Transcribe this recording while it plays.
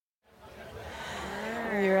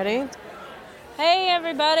Are you ready? Hey,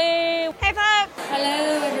 everybody. Hey, Pop.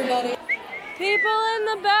 Hello, everybody. People in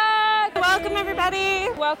the back. Welcome, everybody.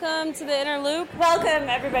 Welcome to the Inner Loop. Welcome,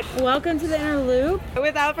 everybody. Welcome to the Inner Loop.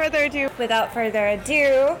 Without further ado.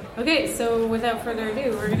 Okay, so without further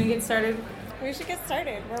ado, we're going to get started. We should get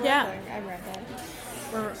started. We're Yeah. rambling. I'm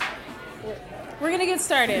rambling. We're going to get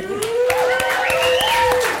started.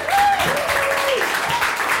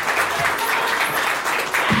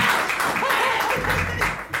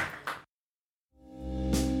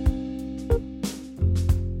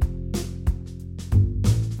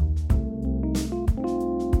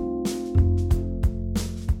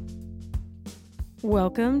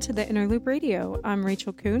 Welcome to the Inner Loop Radio. I'm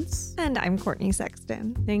Rachel Kuntz. And I'm Courtney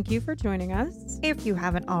Sexton. Thank you for joining us. If you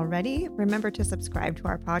haven't already, remember to subscribe to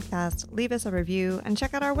our podcast, leave us a review, and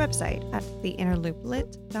check out our website at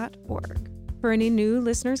theinnerlooplit.org. For any new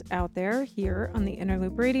listeners out there, here on the Inner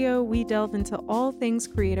Loop Radio, we delve into all things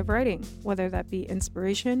creative writing, whether that be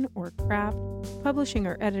inspiration or craft, publishing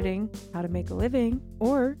or editing, how to make a living,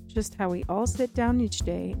 or just how we all sit down each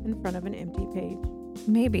day in front of an empty page.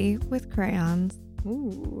 Maybe with crayons.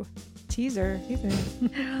 Ooh, teaser.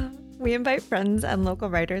 We invite friends and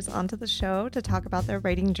local writers onto the show to talk about their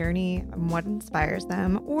writing journey and what inspires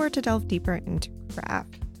them, or to delve deeper into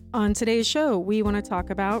craft. On today's show, we want to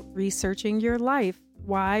talk about researching your life,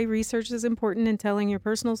 why research is important in telling your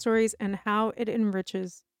personal stories, and how it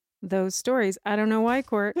enriches those stories. I don't know why,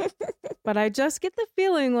 Court, but I just get the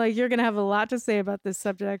feeling like you're going to have a lot to say about this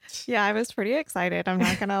subject. Yeah, I was pretty excited. I'm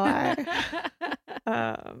not going to lie.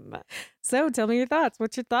 So tell me your thoughts.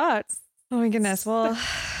 What's your thoughts? Oh my goodness. Well,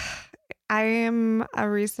 I am a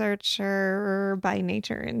researcher by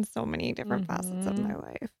nature in so many different facets of my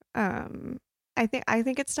life. I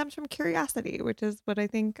think it stems from curiosity, which is what I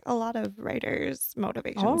think a lot of writers'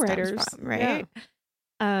 motivation stems from, right?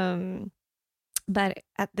 Yeah. But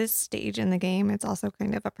at this stage in the game, it's also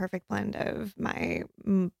kind of a perfect blend of my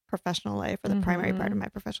professional life, or the primary part of my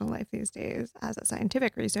professional life these days as a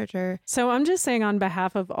scientific researcher. So I'm just saying, on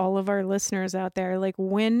behalf of all of our listeners out there, like,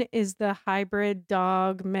 when is the hybrid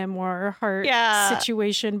dog memoir heart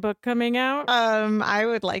situation book coming out? I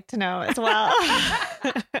would like to know as well.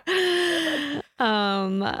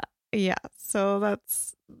 Yeah, so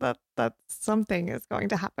that's something is going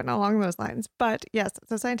to happen along those lines. But yes,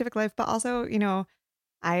 it's a scientific life, but also,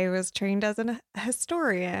 I was trained as a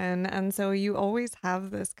historian, and so you always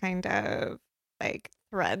have this kind of like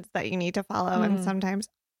threads that you need to follow. And sometimes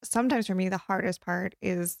for me, the hardest part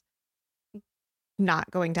is not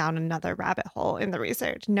going down another rabbit hole in the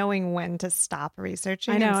research, knowing when to stop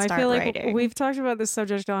researching. I know. And start I feel writing. like we've talked about this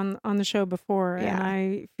subject on the show before, and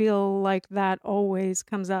I feel like that always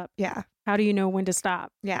comes up. Yeah. How do you know when to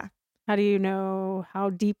stop? Yeah. How do you know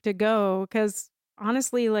how deep to go? Because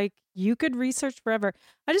honestly, like, you could research forever.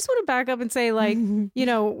 I just want to back up and say, like,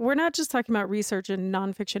 we're not just talking about research and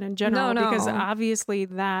nonfiction in general, because obviously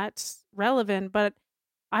that's relevant, but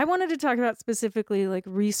I wanted to talk about specifically, like,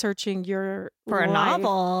 researching your life. A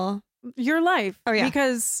novel. Your life. Oh, yeah.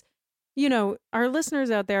 Because, our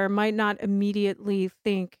listeners out there might not immediately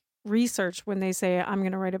think research when they say, I'm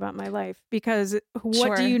going to write about my life, because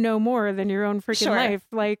what do you know more than your own freaking life?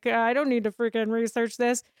 Like, I don't need to freaking research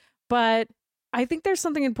this. But I think there's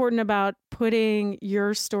something important about putting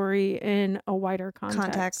your story in a wider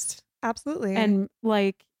context. Absolutely. And,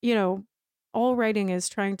 like, all writing is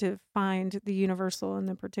trying to find the universal and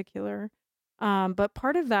the particular. But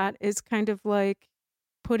part of that is kind of like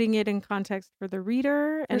putting it in context for the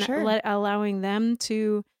reader and allowing them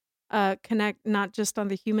to connect, not just on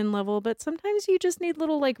the human level, but sometimes you just need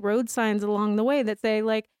little, like, road signs along the way that say,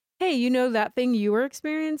 like, hey, that thing you were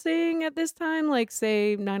experiencing at this time, like,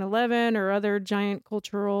 say 9/11 or other giant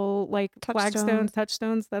cultural, like, touchstones.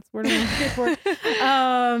 That's what I'm looking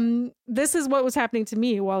for. This is what was happening to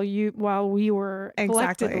me while we were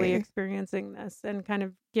collectively experiencing this, and kind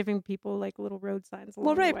of giving people, like, little road signs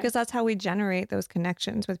along the way. Because that's how we generate those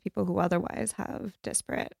connections with people who otherwise have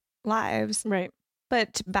disparate lives. Right.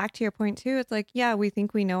 But back to your point too, it's like, yeah, we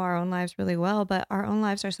think we know our own lives really well, but our own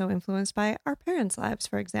lives are so influenced by our parents' lives,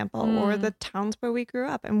 for example, or the towns where we grew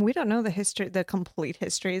up. And we don't know the complete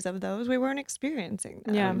histories of those. We weren't experiencing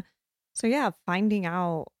them. Yeah. So yeah, finding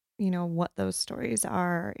out, what those stories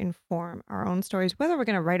are inform our own stories, whether we're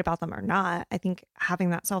going to write about them or not. I think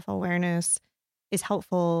having that self-awareness is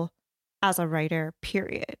helpful as a writer,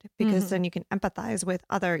 period, because then you can empathize with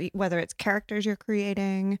whether it's characters you're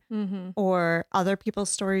creating or other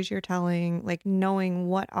people's stories you're telling, like knowing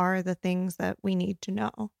what are the things that we need to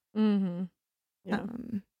know.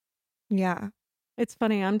 Yeah. It's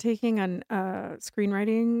funny. I'm taking a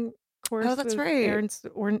screenwriting course. Oh, that's with right. Aaron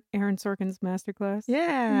Sorkin's masterclass.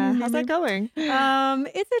 Yeah. How's that going?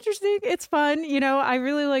 It's interesting. It's fun. I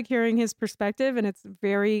really like hearing his perspective, and it's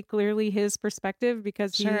very clearly his perspective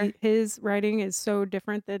because Sure. his writing is so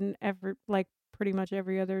different than pretty much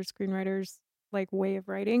every other screenwriter's way of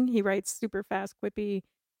writing. He writes super fast, quippy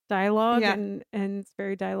dialogue, Yeah. and it's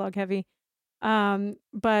very dialogue heavy.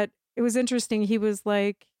 But it was interesting. He was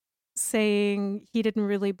saying he didn't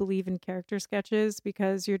really believe in character sketches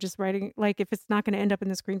because you're just writing, if it's not going to end up in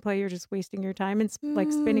the screenplay, you're just wasting your time and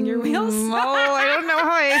spinning your wheels. Oh, I don't know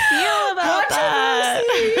how I feel about that.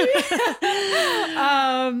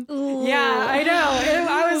 Yeah, I know.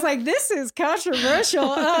 I was like, this is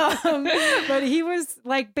controversial. But he was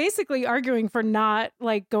basically arguing for not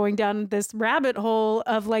going down this rabbit hole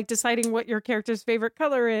of deciding what your character's favorite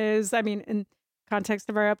color is. I mean, in context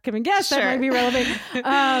of our upcoming guest, Sure. that might be relevant.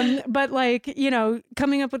 But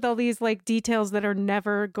coming up with all these details that are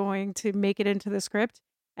never going to make it into the script.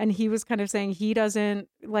 And he was kind of saying he doesn't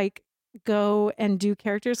go and do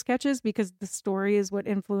character sketches because the story is what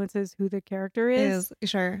influences who the character is.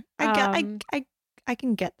 Sure. I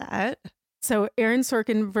can get that. So Aaron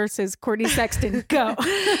Sorkin versus Courtney Sexton, go.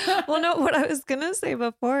 Well, no, what I was going to say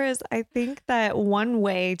before is I think that one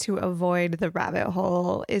way to avoid the rabbit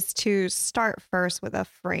hole is to start first with a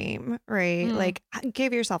frame, right?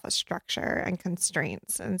 Give yourself a structure and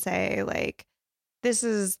constraints and say this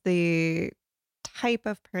is the type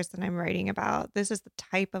of person I'm writing about. This is the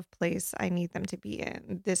type of place I need them to be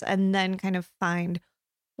in. And then kind of find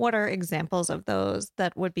what are examples of those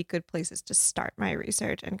that would be good places to start my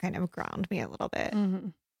research and kind of ground me a little bit. Mm-hmm.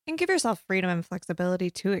 And give yourself freedom and flexibility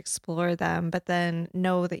to explore them, but then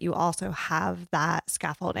know that you also have that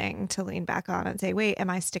scaffolding to lean back on and say, wait, am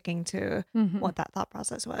I sticking to what that thought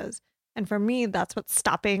process was? And for me, that's what's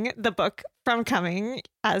stopping the book from coming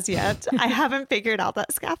as yet. I haven't figured out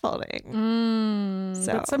that scaffolding.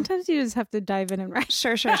 But sometimes you just have to dive in and write.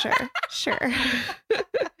 Sure. Sure.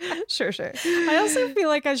 I also feel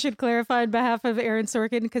like I should clarify on behalf of Aaron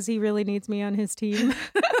Sorkin, because he really needs me on his team,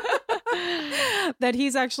 that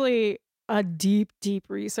he's actually a deep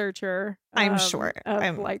researcher. I'm sure.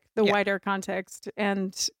 Of the wider context,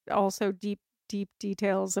 and also deep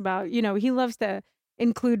details about, he loves to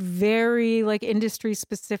include very industry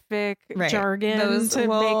specific jargon to make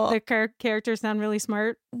the character sound really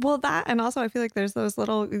smart. Well, that, and also I feel like there's those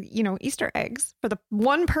little, Easter eggs for the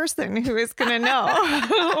one person who is going to know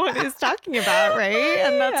what he's talking about, right?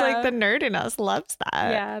 And that's the nerd in us loves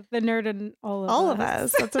that. Yeah, the nerd in all of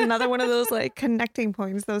us. That's another one of those connecting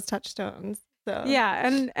points, those touchstones. So yeah,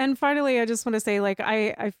 and finally, I just want to say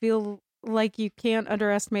I feel like you can't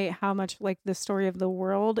underestimate how much the story of the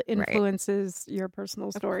world influences your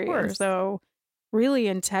personal story. And so really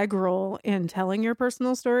integral in telling your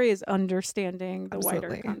personal story is understanding the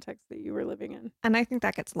wider context that you were living in. And I think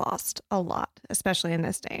that gets lost a lot, especially in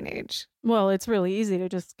this day and age. Well, it's really easy to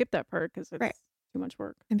just skip that part because it's too much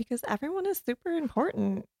work. And because everyone is super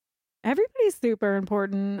important. Everybody's super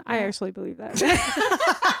important. I actually believe that.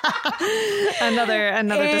 another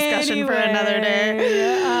discussion for another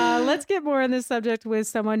day. Let's get more on this subject with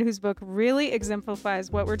someone whose book really exemplifies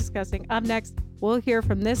what we're discussing. Up next, we'll hear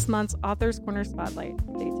from this month's Author's Corner Spotlight.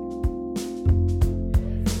 Stay tuned.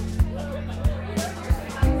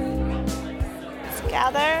 Let's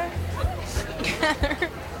gather,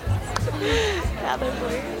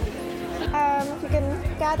 please. If you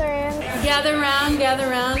can gather in. Gather round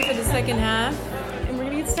for the second half. And we're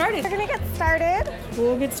going to get started. We're going to get started.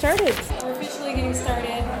 We'll get started. We're officially getting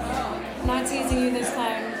started. Not teasing you this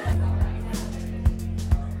time.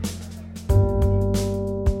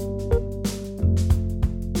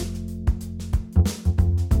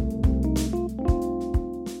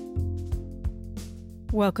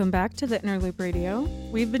 Welcome back to the Inner Loop Radio.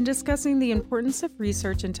 We've been discussing the importance of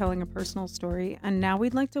research in telling a personal story, and now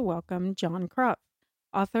we'd like to welcome John Kropf,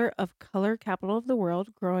 author of Color Capital of the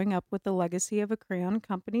World, Growing Up with the Legacy of a Crayon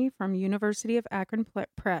Company from University of Akron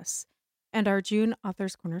Press, and our June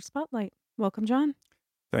Author's Corner Spotlight. Welcome, John.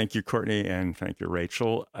 Thank you, Courtney, and thank you,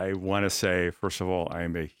 Rachel. I want to say, first of all, I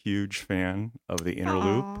am a huge fan of the Inner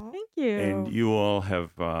Loop. Thank you. And you all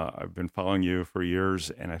have, I've been following you for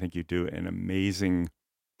years, and I think you do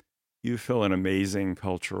you fill an amazing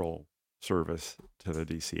cultural service to the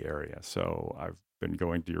DC area. So I've been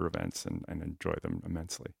going to your events and enjoy them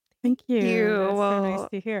immensely. Thank you. That's Well, so nice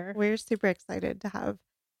to hear. We're super excited to have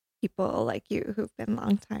people like you who've been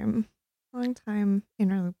long time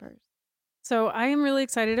Inner Loopers. So I am really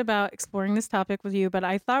excited about exploring this topic with you, but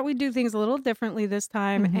I thought we'd do things a little differently this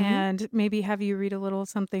time and maybe have you read a little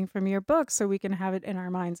something from your book so we can have it in our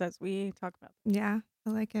minds as we talk about it. Yeah, I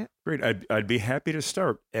like it. Great. I'd be happy to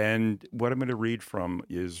start. And what I'm going to read from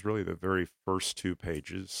is really the very first 2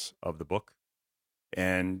 pages of the book.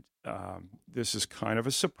 And this is kind of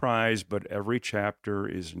a surprise, but every chapter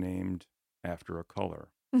is named after a color.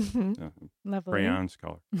 Lovely. Crayons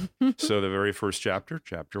color. So the very first chapter,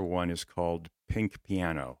 chapter 1, is called Pink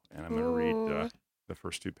Piano. And I'm going to read the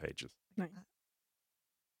first 2 pages. Nice.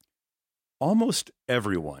 Almost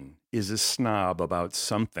everyone is a snob about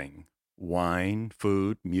something: wine,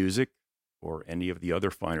 food, music, or any of the other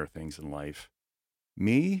finer things in life.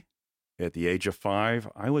 Me, at the age of 5,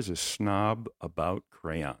 I was a snob about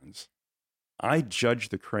crayons. I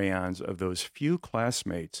judged the crayons of those few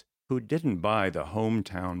classmates who didn't buy the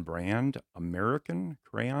hometown brand American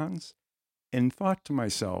crayons and thought to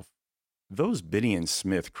myself, those Biddy and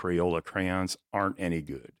Smith Crayola crayons aren't any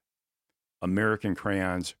good. American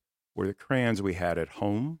crayons were the crayons we had at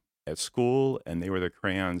home, at school, and they were the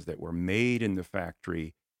crayons that were made in the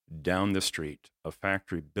factory down the street, a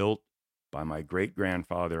factory built by my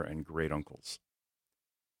great-grandfather and great-uncles.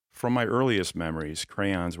 From my earliest memories,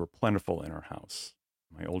 crayons were plentiful in our house.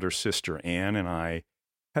 My older sister, Anne, and I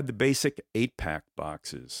had the basic 8-pack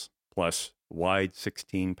boxes, plus wide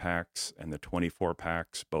 16-packs and the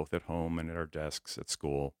 24-packs, both at home and at our desks at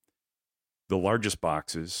school. The largest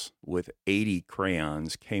boxes, with 80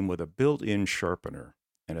 crayons, came with a built-in sharpener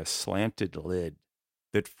and a slanted lid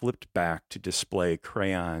that flipped back to display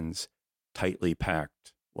crayons tightly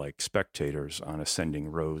packed like spectators on ascending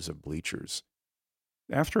rows of bleachers.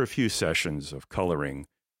 After a few sessions of coloring,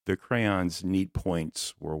 the crayons' neat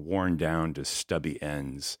points were worn down to stubby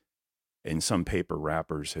ends, and some paper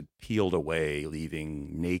wrappers had peeled away,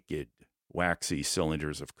 leaving naked, waxy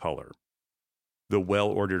cylinders of color. The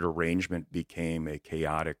well-ordered arrangement became a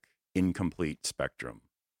chaotic, incomplete spectrum.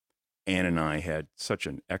 Anne and I had such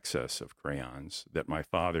an excess of crayons that my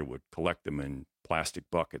father would collect them in plastic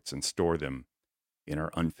buckets and store them in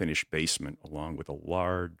our unfinished basement, along with a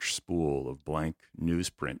large spool of blank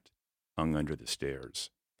newsprint hung under the stairs.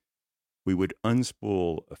 We would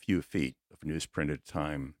unspool a few feet of newsprint at a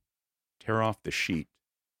time, tear off the sheet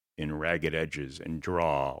in ragged edges, and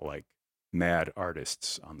draw like mad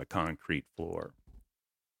artists on the concrete floor.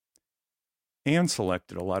 Anne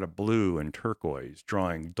selected a lot of blue and turquoise,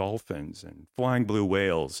 drawing dolphins and flying blue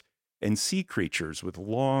whales and sea creatures with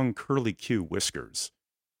long curly-Q whiskers.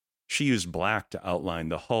 She used black to outline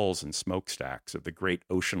the hulls and smokestacks of the great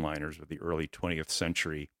ocean liners of the early 20th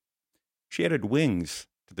century. She added wings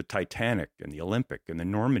to the Titanic and the Olympic and the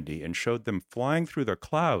Normandy and showed them flying through the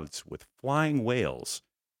clouds with flying whales.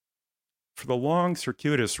 For the long,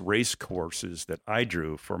 circuitous race courses that I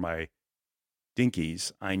drew for my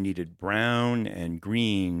dinkies, I needed brown and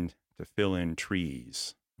green to fill in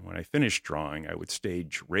trees. When I finished drawing, I would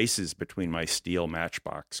stage races between my steel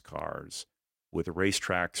matchbox cars, with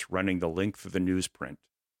racetracks running the length of the newsprint.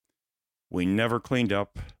 We never cleaned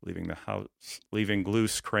up, leaving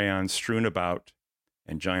loose crayons strewn about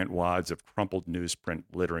and giant wads of crumpled newsprint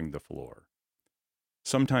littering the floor.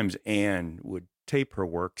 Sometimes Anne would tape her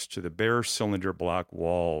works to the bare cylinder block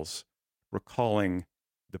walls, recalling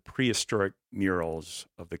the prehistoric murals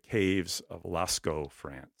of the caves of Lascaux,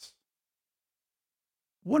 France.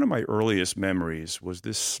 One of my earliest memories was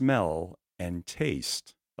the smell and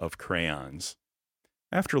taste of crayons.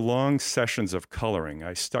 After long sessions of coloring,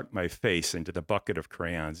 I stuck my face into the bucket of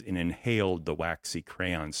crayons and inhaled the waxy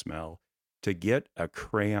crayon smell to get a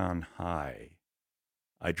crayon high.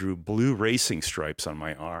 I drew blue racing stripes on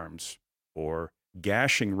my arms or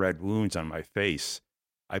gashing red wounds on my face.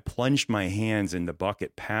 I plunged my hands in the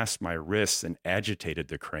bucket past my wrists and agitated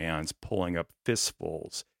the crayons, pulling up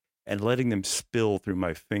fistfuls and letting them spill through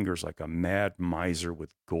my fingers like a mad miser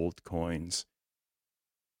with gold coins.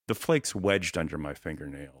 The flakes wedged under my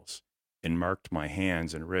fingernails and marked my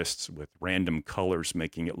hands and wrists with random colors,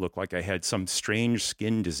 making it look like I had some strange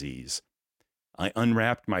skin disease. I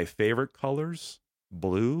unwrapped my favorite colors,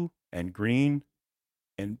 blue and green,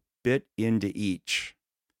 and bit into each,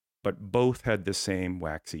 but both had the same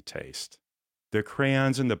waxy taste. The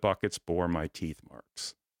crayons in the buckets bore my teeth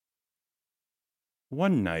marks.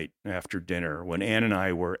 One night after dinner, when Anne and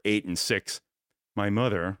I were 8 and 6, my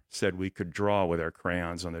mother said we could draw with our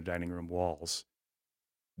crayons on the dining room walls.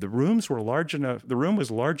 The room was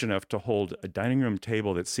large enough to hold a dining room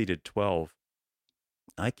table that seated 12.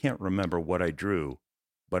 I can't remember what I drew,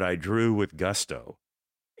 but I drew with gusto.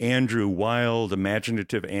 Anne drew wild,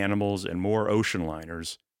 imaginative animals and more ocean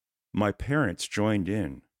liners. My parents joined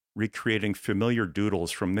in, recreating familiar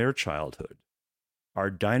doodles from their childhood. Our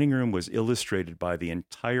dining room was illustrated by the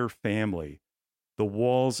entire family, the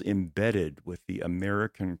walls embedded with the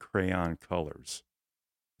American crayon colors.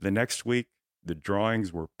 The next week, the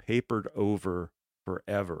drawings were papered over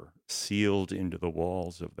forever, sealed into the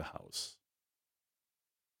walls of the house.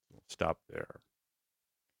 We'll stop there.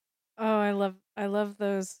 Oh, I love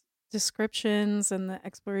those descriptions and the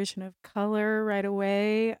exploration of color right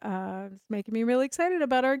away. It's making me really excited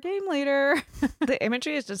about our game later. The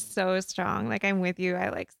imagery is just so strong. Like, I'm with you. I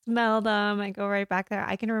like smell them. I go right back there.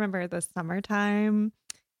 I can remember the summertime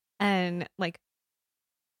and like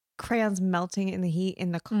crayons melting in the heat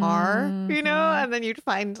in the car, and then you'd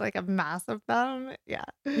find like a mass of them. Yeah.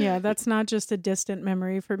 Yeah, that's not just a distant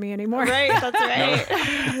memory for me anymore. Right, that's right.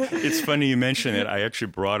 No, it's funny you mention it. I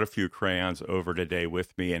actually brought a few crayons over today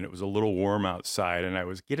with me, and it was a little warm outside, and I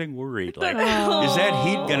was getting worried. Like, is that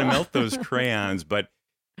heat going to melt those crayons? But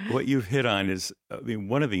what you've hit on is,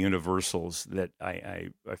 one of the universals that I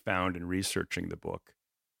found in researching the book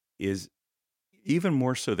is, even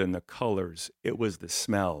more so than the colors, it was the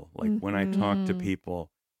smell. Like when I talked to people,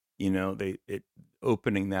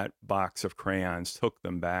 opening that box of crayons took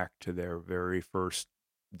them back to their very first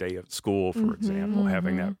day of school, for example,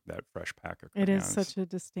 having that fresh pack of crayons. It is such a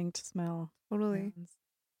distinct smell. Totally.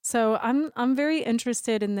 So I'm very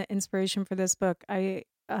interested in the inspiration for this book. I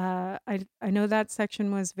know that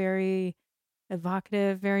section was very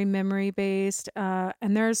evocative, very memory based,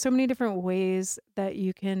 and there are so many different ways that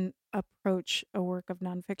you can approach a work of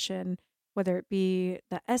nonfiction, whether it be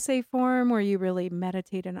the essay form where you really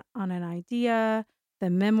meditate on an idea, the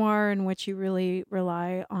memoir in which you really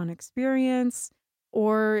rely on experience,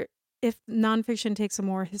 or if nonfiction takes a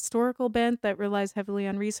more historical bent that relies heavily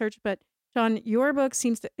on research. But John, your book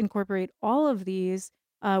seems to incorporate all of these,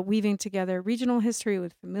 weaving together regional history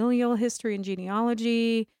with familial history and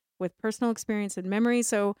genealogy, with personal experience and memory.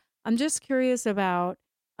 So I'm just curious about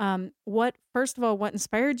what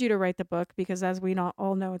inspired you to write the book? Because as we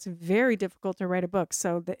all know, it's very difficult to write a book.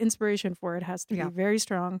 So the inspiration for it has to be very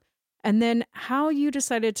strong. And then how you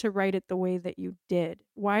decided to write it the way that you did.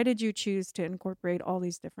 Why did you choose to incorporate all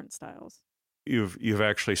these different styles? You've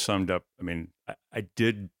actually summed up. I mean, I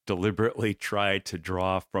did deliberately try to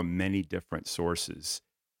draw from many different sources.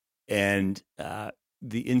 And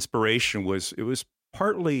the inspiration was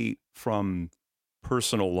partly from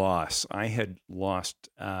personal loss. I had lost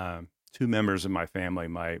two members of my family,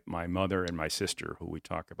 my mother and my sister, who we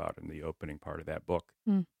talk about in the opening part of that book,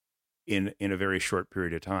 in a very short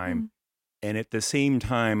period of time. And at the same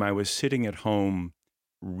time, I was sitting at home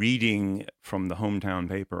reading from the hometown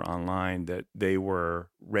paper online that they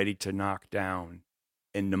were ready to knock down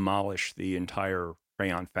and demolish the entire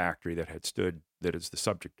crayon factory that is the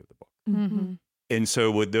subject of the book. And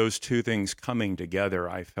so with those two things coming together,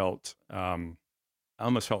 I felt, I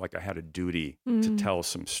almost felt like I had a duty to tell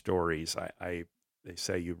some stories. They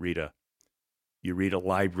say you read a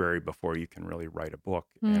library before you can really write a book.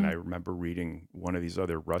 And I remember reading one of these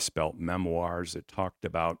other Rust Belt memoirs that talked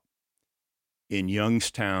about, in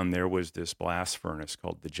Youngstown, there was this blast furnace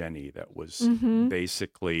called the Jenny that was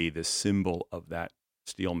basically the symbol of that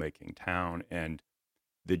steelmaking town. And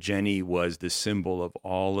the Jenny was the symbol of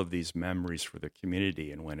all of these memories for the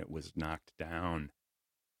community. And when it was knocked down,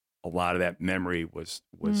 a lot of that memory was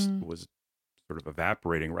sort of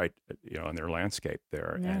evaporating right, in their landscape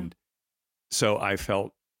there. Yeah. And so I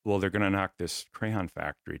felt, well, they're going to knock this crayon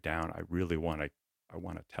factory down. I really want to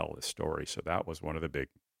tell this story. So that was one of the big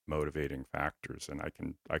motivating factors. And I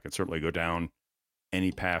can certainly go down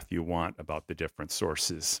any path you want about the different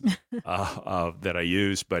sources that I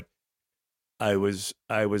use. But I was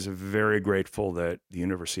very grateful that the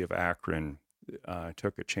University of Akron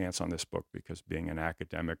took a chance on this book, because being an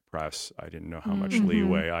academic press, I didn't know how much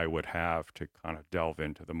leeway I would have to kind of delve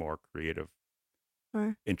into the more creative,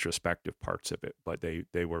 introspective parts of it. But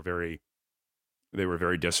they were very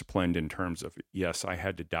disciplined in terms of, yes, I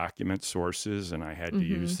had to document sources and I had to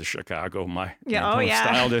use the Chicago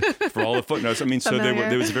style for all the footnotes. I mean, so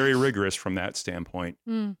they was very rigorous from that standpoint.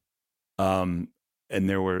 And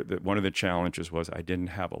one of the challenges was I didn't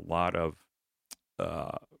have a lot of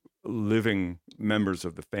living members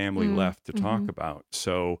of the family left to talk about.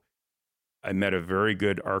 So I met a very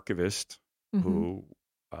good archivist who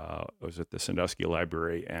was at the Sandusky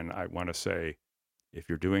Library. And I want to say, if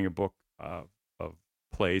you're doing a book of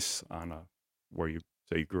place where you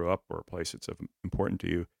say you grew up, or a place that's important to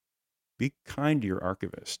you, be kind to your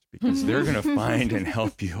archivist, because they're going to find and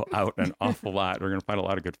help you out an awful lot. They're going to find a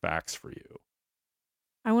lot of good facts for you.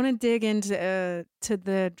 I want to dig into to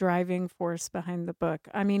the driving force behind the book.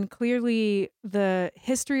 I mean, clearly the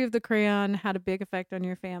history of the crayon had a big effect on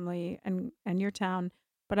your family and your town,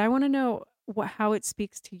 but I want to know how it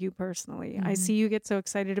speaks to you personally. I see you get so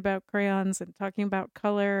excited about crayons and talking about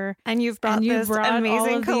color, And you've brought you this brought all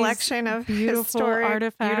amazing of these collection of beautiful historic,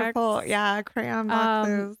 artifacts. beautiful, crayon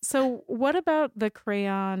boxes. So what about the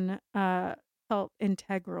crayon felt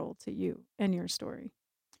integral to you and your story?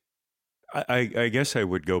 I guess I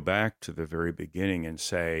would go back to the very beginning and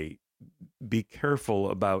say, be careful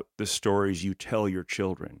about the stories you tell your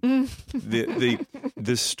children.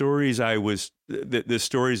 The stories the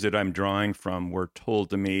stories that I'm drawing from were told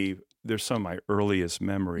to me. They're some of my earliest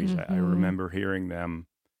memories. I remember hearing them.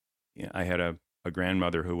 I had a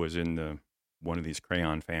grandmother who was in one of these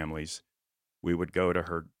crayon families. We would go to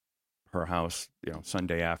her house,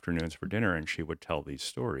 Sunday afternoons for dinner, and she would tell these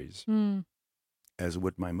stories, as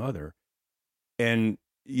would my mother. And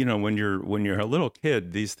when you're a little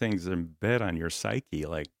kid, these things embed on your psyche,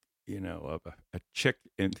 like a chick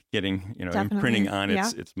getting imprinting on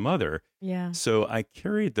its mother. Yeah. So I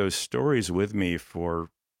carried those stories with me for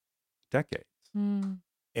decades, and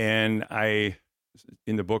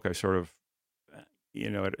in the book I sort of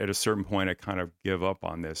at a certain point I kind of give up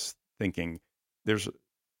on this, thinking there's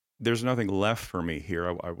nothing left for me here.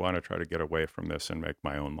 I want to try to get away from this and make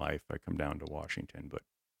my own life. I come down to Washington, but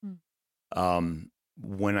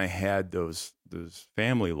when I had those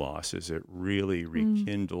family losses, it really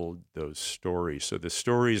rekindled those stories. So the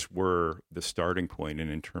stories were the starting point, and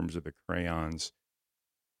in terms of the crayons,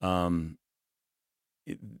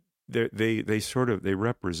 they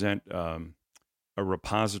represent a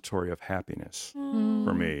repository of happiness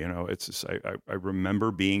for me. It's just, I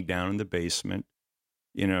remember being down in the basement,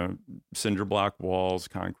 cinder block walls,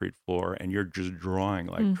 concrete floor, and you're just drawing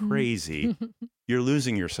like crazy. You're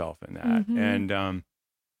losing yourself in that. And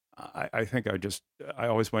I think I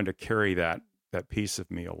always wanted to carry that piece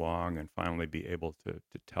of me along and finally be able to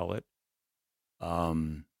tell it.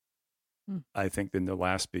 I think then the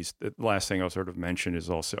last thing I'll sort of mention is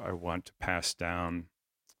also I want to pass down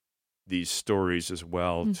these stories as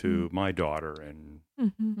well to my daughter and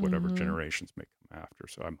whatever generations may come after.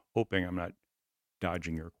 So I'm hoping I'm not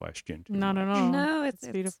dodging your question too Not much. at all. No, it's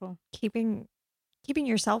beautiful. Keeping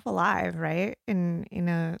yourself alive, right?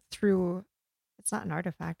 Through, it's not an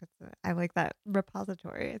artifact. I like that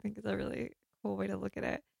repository. I think it's a really cool way to look at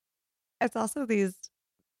it. It's also these,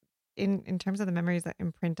 in terms of the memories that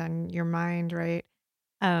imprint on your mind, right?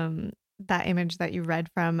 That image that you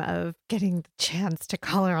read from of getting the chance to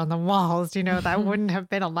color on the walls, that wouldn't have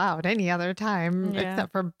been allowed any other time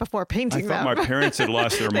except for before painting them. I thought my parents had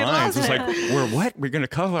lost their minds. It's like, we're going to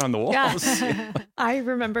color on the walls. Yeah. I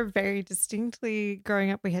remember very distinctly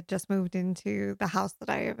growing up, we had just moved into the house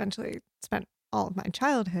that I eventually spent all of my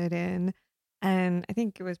childhood in. And I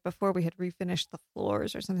think it was before we had refinished the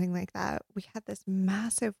floors or something like that. We had this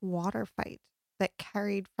massive water fight that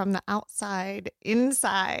carried from the outside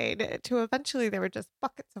inside to eventually there were just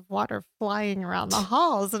buckets of water flying around the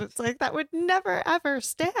halls. And it's like, that would never, ever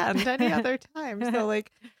stand any other time. So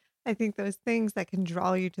like, I think those things that can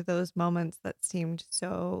draw you to those moments that seemed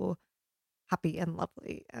so happy and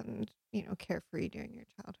lovely and, carefree during your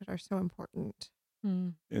childhood are so important.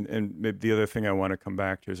 And maybe the other thing I want to come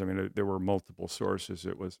back to is, there were multiple sources.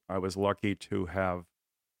 I was lucky to have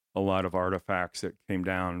a lot of artifacts that came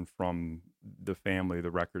down from the family,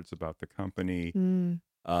 the records about the company,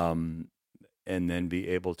 and then be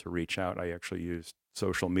able to reach out. I actually used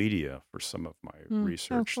social media for some of my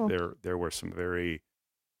research. Oh, cool. There were some very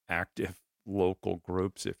active local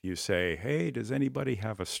groups. If you say, hey, does anybody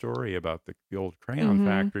have a story about the old crayon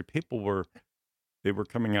factory? People were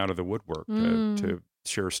coming out of the woodwork to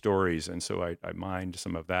share stories. And so I mined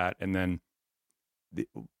some of that. And then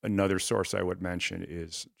another source I would mention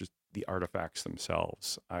is just the artifacts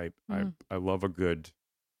themselves. I love a good.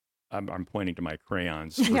 I'm pointing to my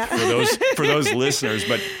crayons for those listeners,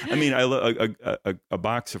 but I love a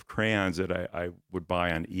box of crayons that I would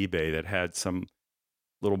buy on eBay that had some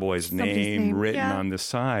little boy's name written on the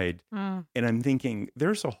side, and I'm thinking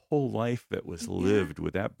there's a whole life that was lived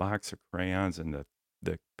with that box of crayons and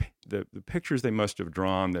the pictures they must have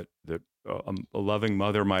drawn that a loving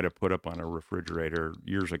mother might have put up on a refrigerator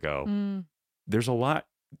years ago. There's a lot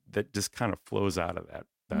that just kind of flows out of that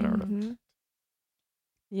artifact.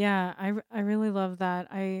 Yeah, I really love that.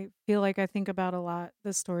 I feel like I think about a lot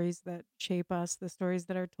the stories that shape us, the stories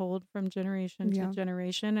that are told from generation to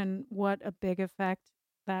generation, and what a big effect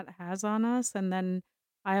that has on us. And then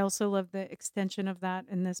I also love the extension of that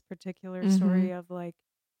in this particular story of like,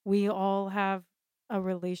 we all have a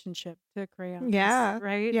relationship to crayons. Yeah.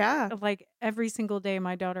 Right? Yeah. Like every single day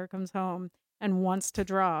my daughter comes home and wants to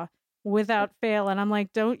draw without fail. And I'm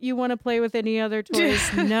like, don't you want to play with any other toys?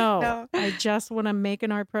 No. No. I just want to make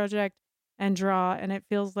an art project and draw. And it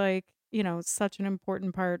feels like, such an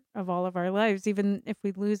important part of all of our lives, even if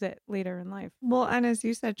we lose it later in life. Well, and as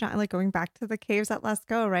you said, John, like going back to the caves at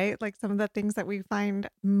Lascaux, right? Like some of the things that we find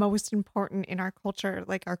most important in our culture,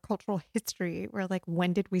 like our cultural history, where like,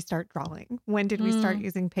 when did we start drawing? When did we start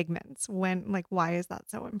using pigments? Why is that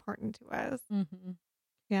so important to us? Mm-hmm.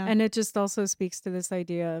 Yeah. And it just also speaks to this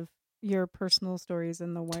idea of your personal stories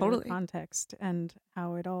in the wider context and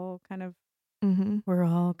how it all kind of, we're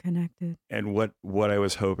all connected. And what I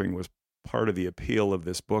was hoping was part of the appeal of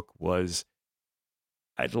this book was,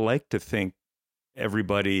 I'd like to think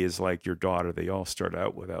everybody is like your daughter. They all start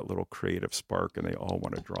out with that little creative spark and they all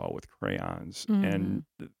want to draw with crayons. And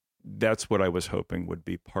that's what I was hoping would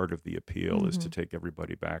be part of the appeal, is to take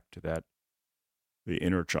everybody back to that, the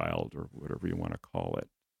inner child, or whatever you want to call it,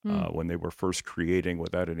 when they were first creating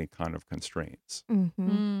without any kind of constraints.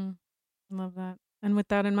 Love that. And with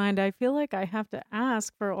that in mind, I feel like I have to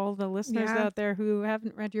ask, for all the listeners out there who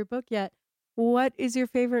haven't read your book yet, what is your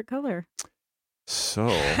favorite color? So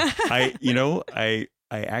I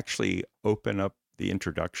actually open up the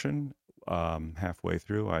introduction halfway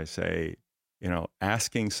through. I say,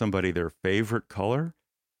 asking somebody their favorite color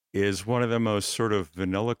is one of the most sort of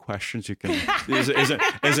vanilla questions you can is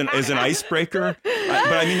an icebreaker.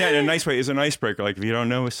 But I mean that in a nice way. Is an icebreaker. Like if you don't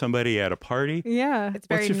know somebody at a party, it's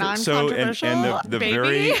very non-controversial.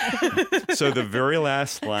 So the very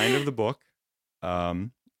last line of the book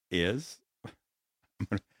is,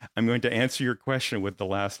 I'm going to answer your question with the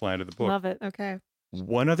last line of the book. Love it. Okay.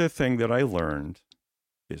 One other thing that I learned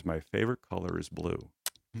is my favorite color is blue.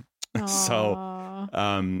 So,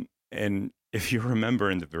 and if you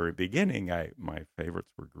remember in the very beginning, my favorites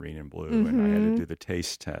were green and blue, and I had to do the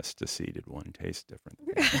taste test to see, did one taste different than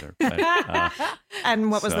the other. But,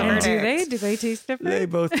 and what was the verdict? Do they taste different? They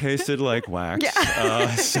both tasted like wax.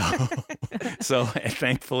 So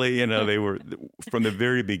thankfully, they were, from the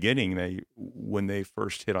very beginning, when they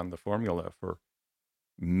first hit on the formula for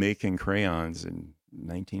making crayons in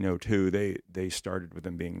 1902, they started with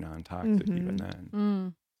them being non-toxic even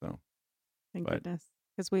then. So, thank goodness.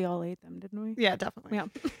 Because we all ate them, didn't we? Yeah, definitely. Yeah.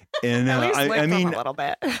 And I mean, a little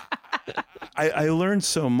bit. I learned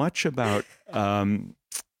so much about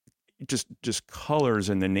just colors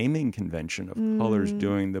and the naming convention of colors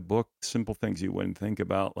doing the book. Simple things you wouldn't think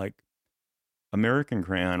about, like American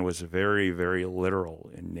Crayon was very, very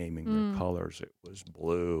literal in naming their colors. It was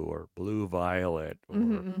blue or blue violet or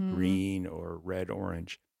green or red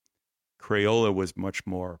orange. Crayola was much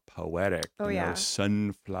more poetic.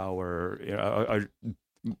 Sunflower,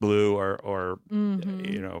 blue or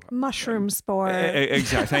mushroom spore.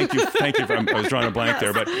 Exactly. Thank you. I was drawing a blank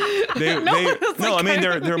there, but they're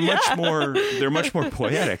much more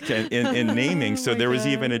poetic in naming. So there was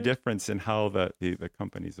even a difference in how the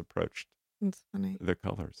companies approached the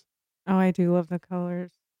colors. Oh, I do love the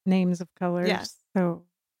colors, names of colors. Yes. So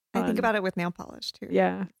fun. I think about it with nail polish too.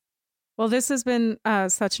 Yeah. Well, this has been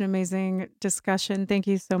such an amazing discussion. Thank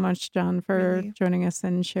you so much, John, for joining us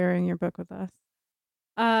and sharing your book with us.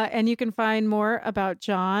 And you can find more about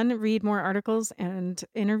John, read more articles and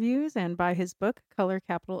interviews, and buy his book, Color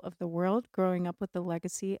Capital of the World, Growing Up with the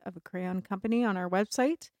Legacy of a Crayon Company, on our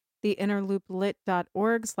website,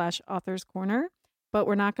 theinnerlooplit.org/authors corner. But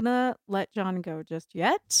we're not going to let John go just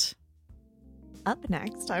yet. Up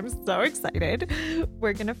next, I'm so excited.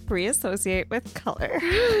 We're going to free associate with color.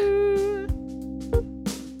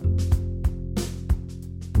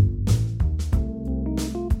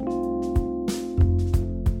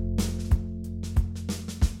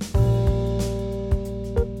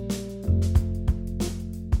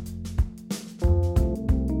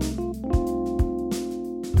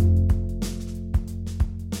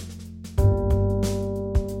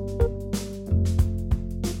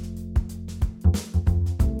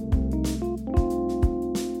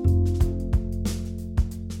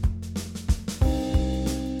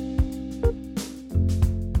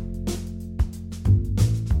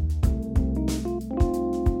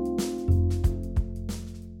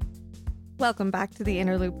 Welcome back to the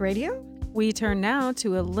Inner Loop Radio. We turn now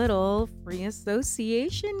to a little free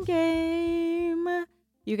association game.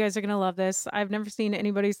 You guys are going to love this. I've never seen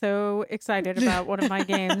anybody so excited about one of my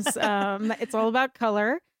games. It's all about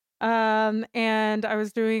color. And I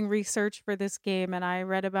was doing research for this game and I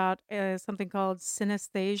read about something called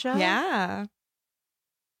synesthesia. Yeah.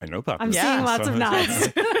 I know about I'm this. seeing lots So- of nods.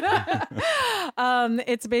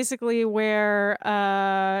 It's basically where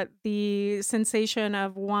the sensation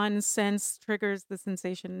of one sense triggers the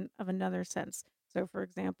sensation of another sense. So, for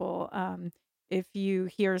example, if you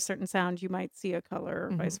hear a certain sound, you might see a color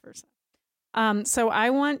or vice versa. So I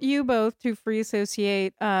want you both to free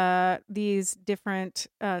associate these different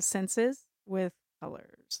senses with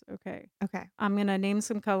colors. Okay. Okay. I'm going to name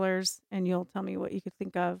some colors and you'll tell me what you could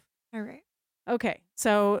think of. All right. Okay.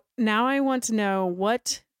 So now I want to know,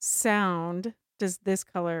 what sound does this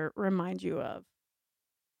color remind you of?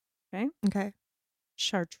 Okay. Okay.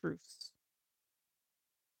 Chartreuse.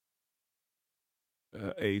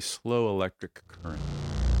 A slow electric current.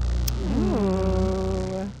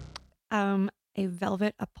 Ooh. A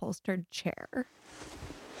velvet upholstered chair.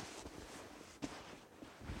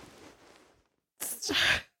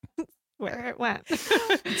 Where it went.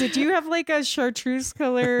 Did you have like a chartreuse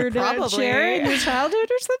colored Probably. chair in your childhood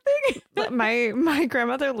or something? My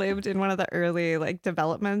grandmother lived in one of the early like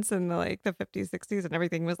developments in the 50s, 60s, and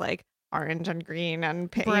everything was like orange and green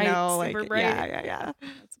and pink, Bright, you know, super like bright. yeah.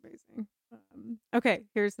 That's amazing. Okay,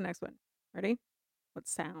 here's the next one. Ready? What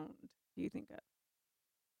sound do you think of?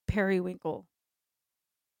 Periwinkle.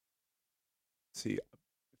 See,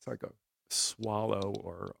 it's like a swallow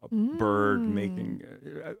or a bird making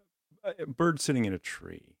a bird sitting in a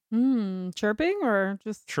tree. Chirping or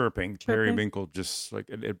just Chirping. Periwinkle, just like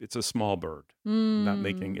it's a small bird, not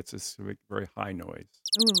making. It's a very high noise.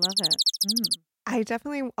 Ooh, love it. I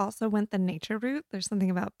definitely also went the nature route. There's something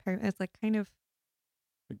about it's like kind of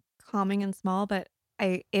calming and small, but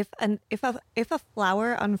if a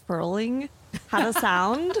flower unfurling had a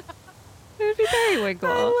sound, it would be periwinkle.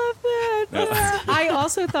 I love that. I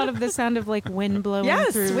also thought of the sound of like wind blowing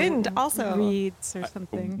Yes, through wind also. reeds or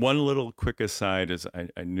something. One little quick aside is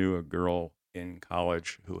I knew a girl in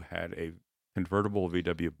college who had a convertible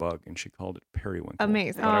VW Bug, and she called it Periwinkle.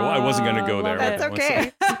 Amazing. But I wasn't going to go there. love That's it.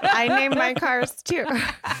 okay. I named my cars too.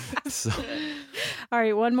 So, All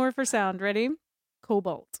right, one more for sound. Ready?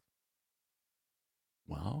 Cobalt.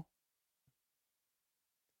 well,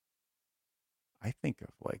 I think of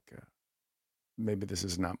like maybe this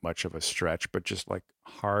is not much of a stretch, but just like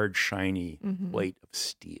hard, shiny plate of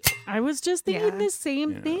steel. I was just thinking Yeah. the same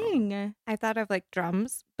You know. thing. I thought of like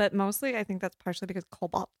drums, but mostly I think that's partially because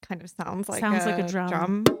cobalt kind of sounds like a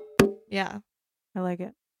drum. Yeah. I like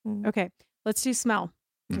it. Mm. Okay, let's do smell.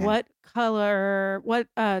 Okay. What color, what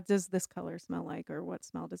does this color smell like, or what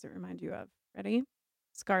smell does it remind you of? Ready?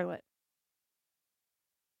 Scarlet.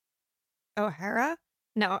 O'Hara?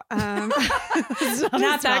 No. Not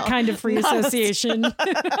that kind of free association.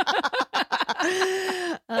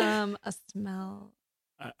 A smell.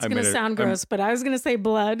 It's going to sound gross, but I was going to say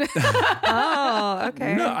blood. Oh,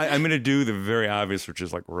 okay. No, I'm going to do the very obvious, which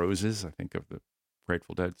is like roses. I think of the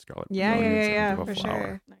Grateful Dead, Scarlet. Yeah, Begonias, yeah, I think of a for flower.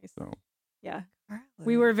 sure. Nice. So. Yeah.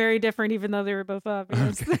 We were very different, even though they were both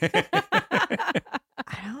obvious.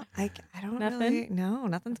 I don't Nothing? really. No,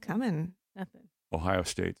 nothing's coming. Nothing. Ohio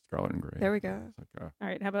State, Scarlet and Gray. There we go. It's like All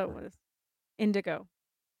right. How about what is indigo?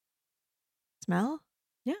 Smell?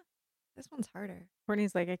 Yeah. This one's harder.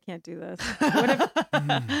 Courtney's like, I can't do this.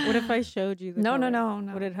 What if I showed you the No.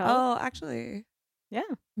 color? Would it help? Oh, actually, Yeah.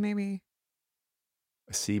 maybe.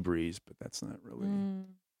 a sea breeze, but that's not really.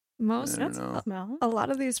 Most I don't That's know. a smell. a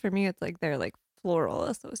lot of these for me, it's like they're like floral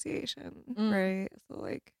association, right? So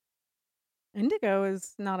like, Indigo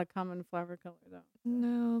is not a common flower color, though.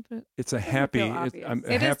 no, but It's a Doesn't happy, feel obvious. a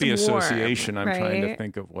It is happy warm, association. I'm trying to right?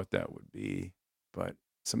 think of what that would be, but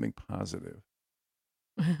something positive.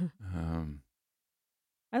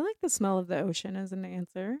 I like the smell of the ocean as an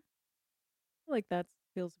answer. I feel like that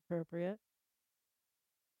feels appropriate.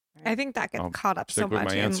 I think that gets I'll caught up so stick with my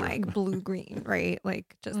much in answer. like blue green, right?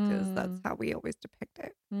 Like just because that's how we always depict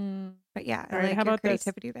it. Mm. But yeah, All I right, like how your about this?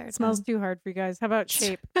 creativity there. It smells Tom. too hard for you guys. How about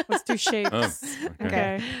shape? Let's do shapes. Oh,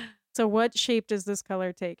 okay. Okay. So what shape does this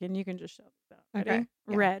color take? And you can just show this out. Ready? Okay,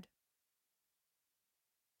 yeah. Red.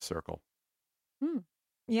 Circle.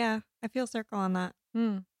 Yeah, I feel circle on that.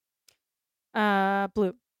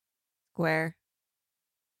 Blue. Square.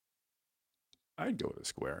 I'd go with a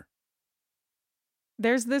square.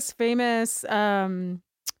 There's this famous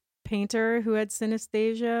painter who had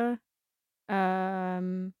synesthesia.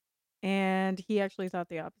 And he actually thought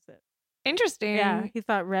the opposite. Interesting. Yeah, he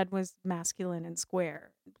thought red was masculine and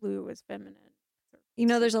square, and blue was feminine. You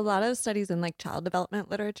know, there's a lot of studies in like child development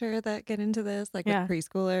literature that get into this, like Yeah. with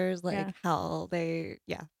preschoolers, like Yeah. how they,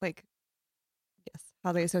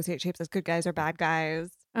 how they associate shapes as good guys or bad guys.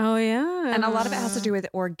 Oh yeah, And a lot of it has to do with the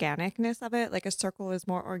organicness of it. Like a circle is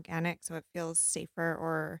more organic, so it feels safer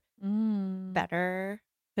or better.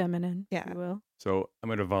 feminine, if Yeah. you will. So I'm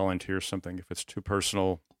going to volunteer something. If it's too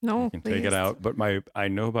personal, No, you can take please. it out. But I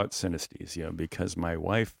know about synesthesia because my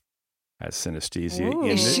wife has synesthesia. Ooh.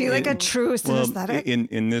 Is she like a true Well, synesthetic?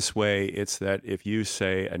 in this way, it's that if you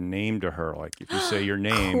say a name to her, like if you say your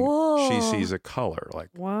name, she Cool. sees a color. Like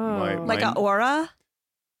Whoa. Like an aura?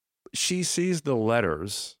 she sees the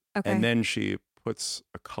letters, Okay. and then she puts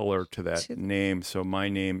a color to that To- name. So my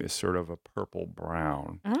name is sort of a purple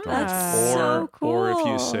brown. That's so Or if you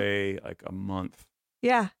cool. say like a month,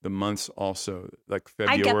 Yeah. the months also, like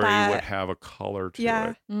I get February that. would have a color to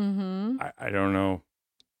Yeah. it. Mm-hmm. I don't know.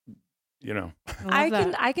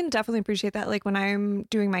 I can definitely appreciate that. Like when I'm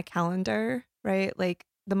doing my calendar, right? Like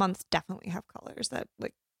the months definitely have colors that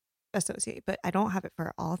like associate, but I don't have it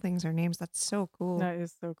for all things or names. That's so cool. That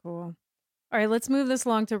is so cool. All right, let's move this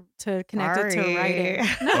along to connect it to Sorry. writing.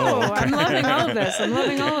 No, Oh, okay. I'm loving all of this. I'm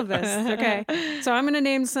loving all of this. Okay. So I'm going to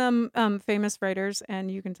name some famous writers,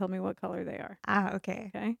 and you can tell me what color they are.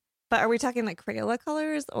 Okay. Okay. But are we talking like Crayola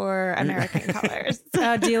colors or American colors?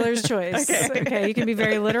 Dealer's choice. Okay. You can be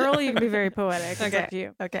very literal. You can be very poetic. It's Okay. up to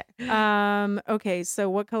you. Okay. Okay. So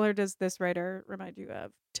what color does this writer remind you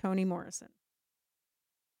of? Toni Morrison.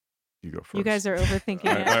 You go first. You guys are overthinking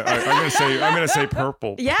it. I'm gonna say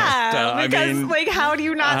purple. Yeah, but, because I mean, like, how do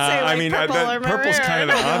you not say like purple or maroon? purple's kind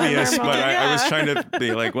of obvious, but I was Yeah. trying to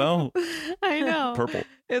be like, well, I know. purple.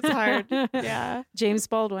 It's hard. Yeah. James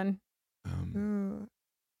Baldwin. Ooh.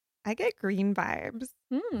 I get green vibes.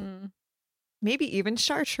 Hmm. Maybe even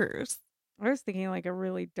chartreuse. I was thinking like a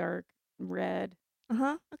really dark red.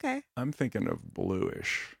 Okay. I'm thinking of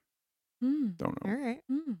bluish. Hmm. Don't All know. right.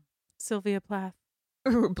 Hmm. Sylvia Plath.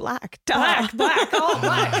 Ooh, black. Duh. Black, all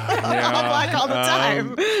black. All black all the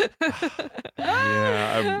time.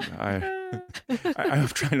 Yeah, I'm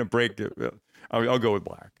trying to break it. I'll go with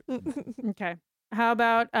black. Okay. How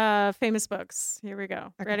about famous books? Here we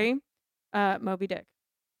go. Okay. Ready? Moby Dick.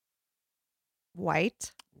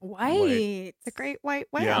 White. White. The great white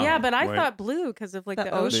whale. Yeah. Yeah, but I White. thought blue because of like The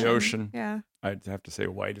the ocean. The ocean. Yeah. I'd have to say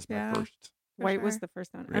white is my Yeah. first for White was sure. the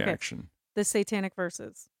first one. Okay. reaction. The Satanic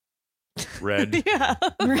Verses. Red. Yeah.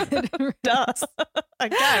 Red. Duh. I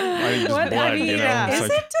Again. think just What? blood, I mean, you know? yeah. It's is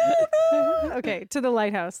like it to the... Okay, to the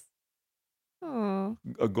lighthouse. Oh.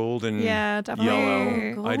 a golden Yeah, definitely.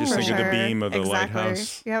 yellow. I just For think of the sure. beam of the Exactly.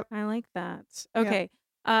 lighthouse. Yep. I like that. Okay.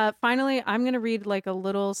 Finally, I'm going to read like a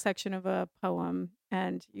little section of a poem,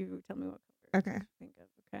 and you tell me what color Okay. you think of.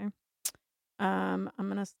 Okay. I'm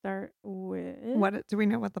going to start with What do we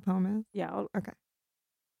know what the poem is? Yeah. Okay.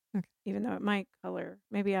 Even though it might color,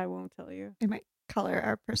 maybe I won't tell you. It might color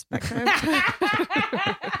our perspective.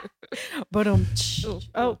 But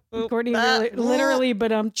oh, Courtney literally.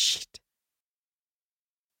 But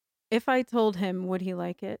if I told him, would he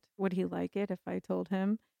like it? Would he like it if I told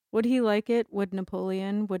him? Would he like it? Would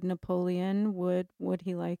Napoleon? Would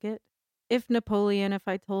he like it? If Napoleon, if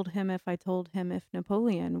I told him, if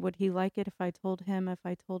Napoleon, would he like it if I told him, if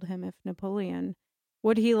Napoleon?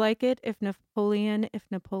 Would he like it if Napoleon, if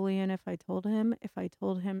I told him, if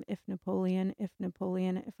Napoleon,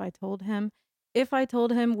 if I told him? If I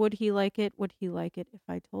told him, would he like it if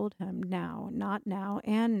I told him? Now, not now,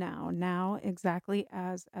 and now, exactly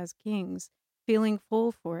as kings, feeling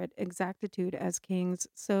full for it, exactitude as kings,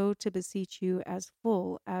 so to beseech you as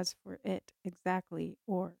full as for it, exactly,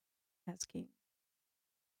 or as king.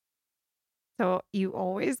 So you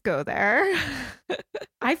always go there.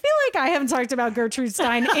 I feel like I haven't talked about Gertrude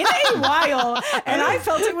Stein in a while, and I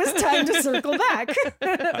felt it was time to circle back.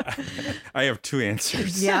 I have two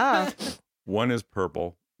answers. Yeah. One is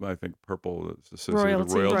purple. I think purple is associated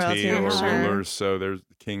with Royalty, or sure. rulers. So there's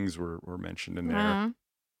the kings were mentioned in there. Uh-huh.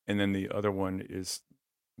 And then the other one is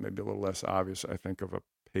maybe a little less obvious. I think of a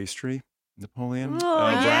pastry, Napoleon. Oh,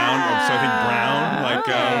 Brown. yeah. So I think brown, like,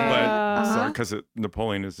 but Uh-huh. because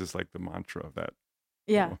Napoleon is just like the mantra of that.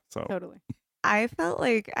 Yeah, So totally. I felt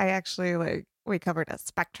like I actually we covered a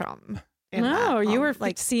spectrum. In No, that you were poem.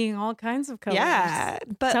 like seeing all kinds of colors. yeah,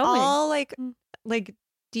 but Tell me. all Mm. like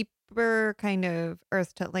deeper kind of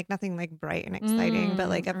earth tone, like nothing like bright and exciting. But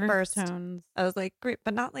like at Earth first tones. I was like great,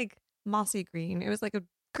 but not like mossy green. It was like a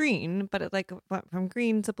green, but it like went from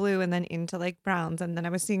green to blue and then into like browns, and then I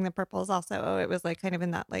was seeing the purples also. Oh, it was like kind of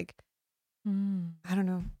in that like I don't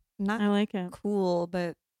know, not I like it. cool,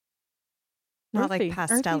 but not Earthy, like earthy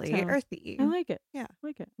pastel-y, tone. earthy. I like it. Yeah. I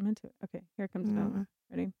like it. I'm into it. Okay, here comes another one.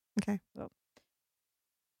 Ready? Okay.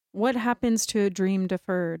 What happens to a dream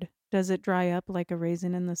deferred? Does it dry up like a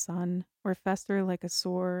raisin in the sun, or fester like a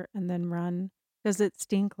sore and then run? Does it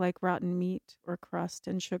stink like rotten meat, or crust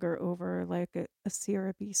and sugar over like a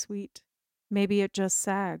syrupy sweet? Maybe it just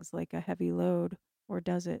sags like a heavy load, or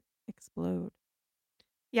does it explode?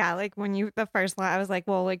 Yeah, like when the first line, I was like,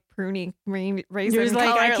 well, like pruny green raisin You're like,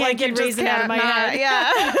 color. I can't get you just raisin out of my can't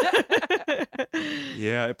head. Yeah.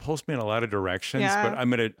 Yeah, it pulls me in a lot of directions, but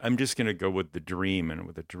I'm just gonna go with the dream, and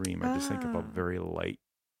with a dream, I just think of a very light,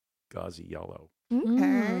 gauzy yellow.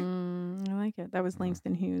 Okay. I like it. That was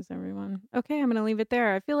Langston Hughes, everyone. Okay, I'm going to leave it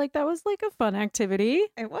there. I feel like that was like a fun activity.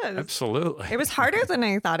 It was. Absolutely. It was harder than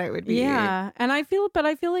I thought it would be. Yeah. And I feel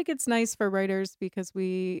like it's nice for writers because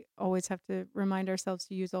we always have to remind ourselves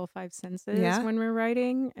to use all 5 senses when we're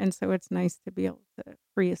writing. And so it's nice to be able to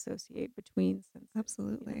free associate between senses.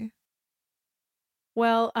 Absolutely.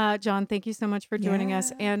 Well, John, thank you so much for joining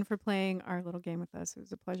us and for playing our little game with us. It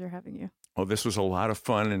was a pleasure having you. Oh, this was a lot of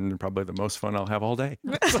fun and probably the most fun I'll have all day.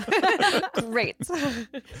 Great.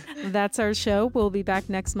 That's our show. We'll be back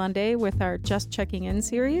next Monday with our Just Checking In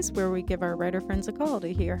series where we give our writer friends a call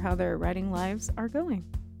to hear how their writing lives are going.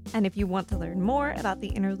 And if you want to learn more about The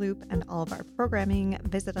Inner Loop and all of our programming,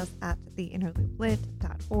 visit us at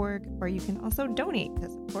theinnerlooplit.org, where you can also donate to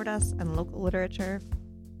support us and local literature.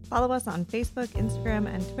 Follow us on Facebook,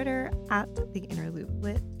 Instagram, and Twitter at The Inner Loop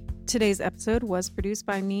Lit. Today's episode was produced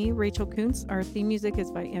by me, Rachel Kuntz. Our theme music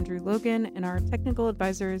is by Andrew Logan, and our technical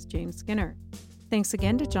advisor is James Skinner. Thanks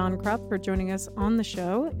again to John Kropf for joining us on the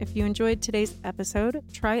show. If you enjoyed today's episode,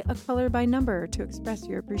 try a color by number to express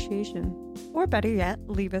your appreciation. Or better yet,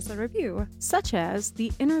 leave us a review. Such as,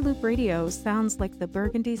 The Inner Loop Radio sounds like the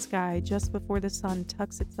burgundy sky just before the sun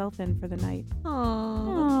tucks itself in for the night.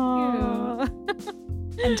 Aww.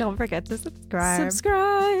 And don't forget to subscribe.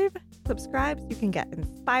 Subscribe so you can get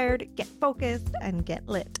inspired, get focused, and get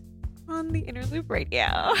lit on the Inner Loop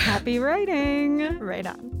Radio. Happy writing. Right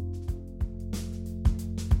on.